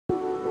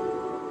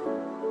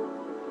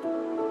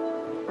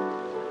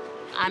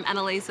I'm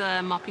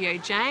Anna-Liza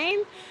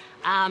Mopio-Jane,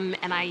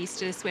 and I used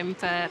to swim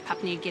for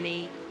Papua New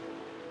Guinea.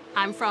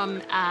 I'm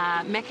from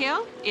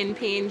Mekelle in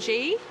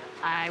PNG.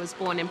 I was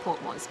born in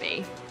Port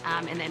Moresby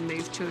and then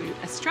moved to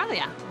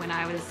Australia when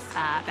I was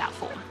about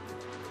 4.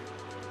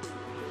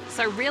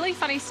 So really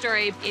funny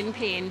story in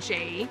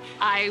PNG.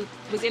 I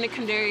was in a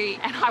canoe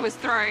and I was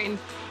thrown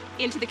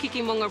into the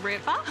Kikimunga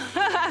River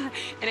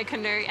in a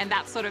canoe, and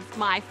that's sort of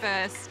my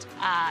first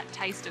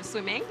taste of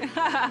swimming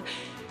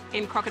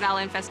in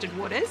crocodile-infested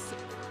waters.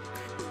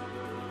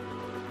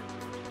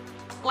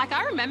 Like,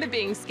 I remember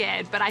being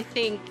scared, but I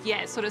think,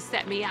 yeah, it sort of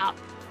set me up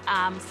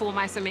for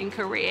my swimming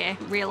career,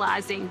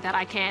 realising that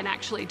I can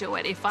actually do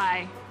it if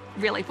I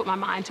really put my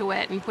mind to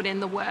it and put in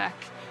the work.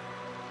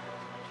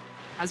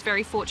 I was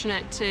very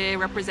fortunate to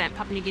represent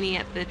Papua New Guinea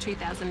at the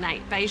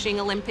 2008 Beijing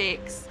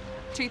Olympics.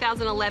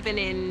 2011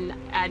 in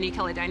New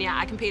Caledonia,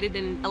 I competed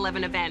in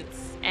 11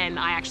 events, and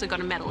I actually got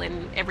a medal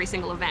in every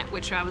single event,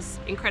 which I was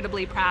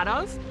incredibly proud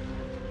of.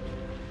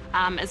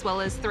 As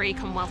well as 3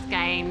 Commonwealth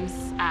Games,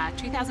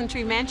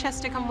 2002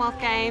 Manchester Commonwealth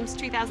Games,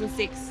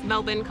 2006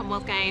 Melbourne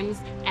Commonwealth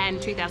Games,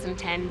 and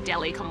 2010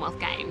 Delhi Commonwealth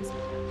Games.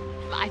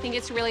 I think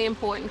it's really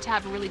important to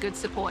have a really good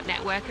support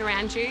network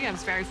around you. I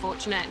was very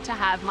fortunate to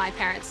have my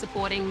parents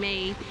supporting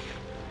me.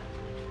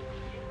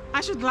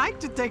 I should like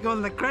to take all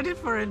the credit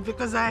for it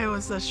because I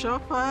was a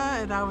chauffeur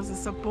and I was a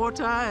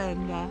supporter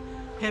and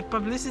head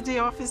publicity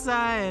officer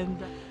and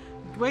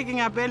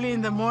waking up early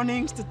in the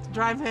mornings to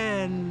drive her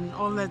and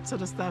all that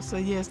sort of stuff. So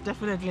yes,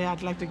 definitely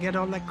I'd like to get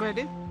all the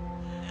credit.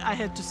 I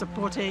had to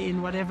support her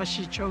in whatever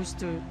she chose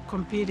to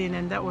compete in,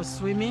 and that was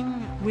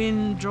swimming.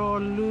 Win, draw,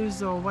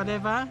 lose, or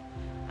whatever.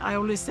 I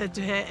always said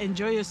to her,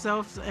 enjoy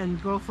yourself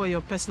and go for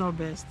your personal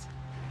best.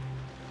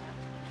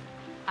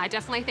 I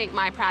definitely think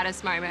my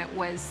proudest moment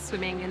was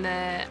swimming in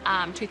the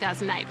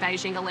 2008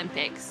 Beijing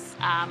Olympics.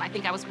 I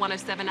think I was one of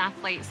 7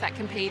 athletes that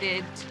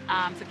competed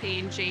for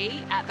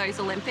PNG at those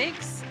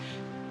Olympics.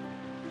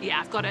 Yeah,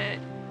 I've got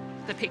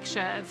the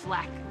picture of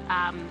like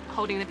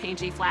holding the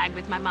PNG flag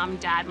with my mum,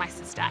 dad, my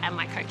sister, and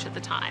my coach at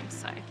the time.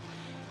 So,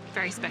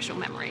 very special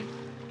memory.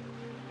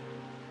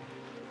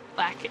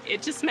 Like,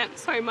 it just meant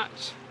so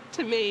much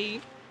to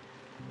me.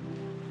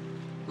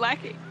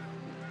 Like,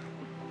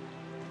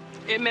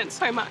 it meant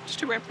so much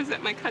to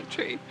represent my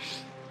country.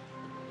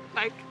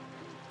 Like,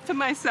 for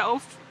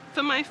myself,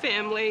 for my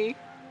family,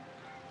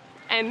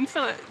 and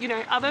for, you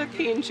know, other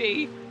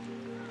PNG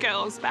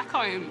girls back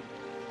home.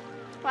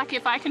 Like,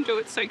 if I can do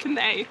it, so can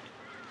they.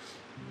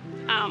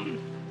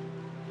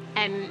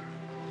 And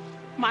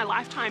my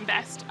lifetime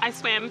best, I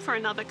swam for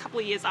another couple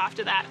of years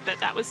after that, but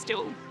that was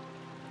still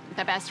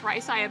the best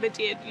race I ever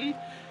did, and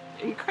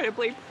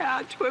incredibly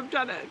proud to have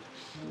done it.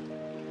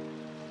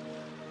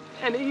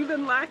 And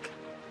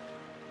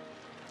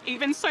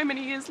even so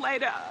many years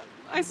later,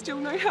 I still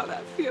know how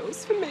that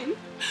feels for me.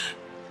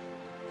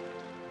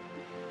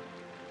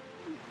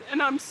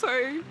 And I'm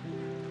so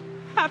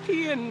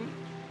happy and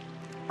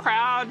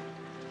proud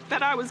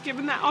that I was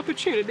given that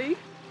opportunity.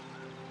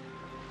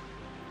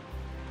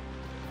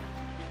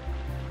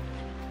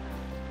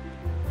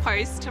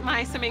 Post to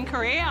my swimming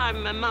career,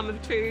 I'm a mum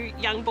of 2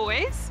 young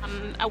boys,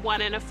 a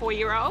 1 and a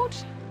 4-year-old.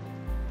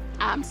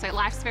 So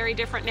life's very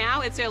different now.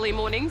 It's early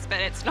mornings, but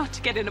it's not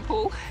to get in a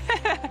pool.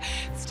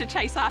 It's to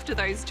chase after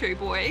those 2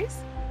 boys.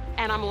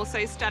 And I'm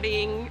also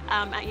studying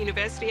at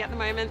university at the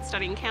moment,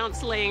 studying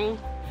counselling.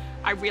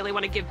 I really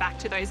want to give back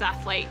to those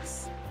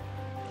athletes.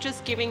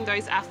 Just giving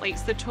those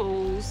athletes the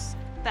tools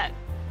that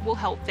will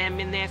help them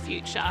in their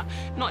future,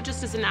 not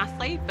just as an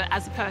athlete, but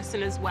as a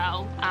person as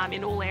well,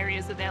 in all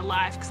areas of their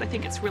life, because I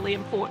think it's really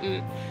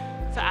important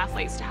for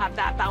athletes to have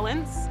that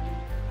balance.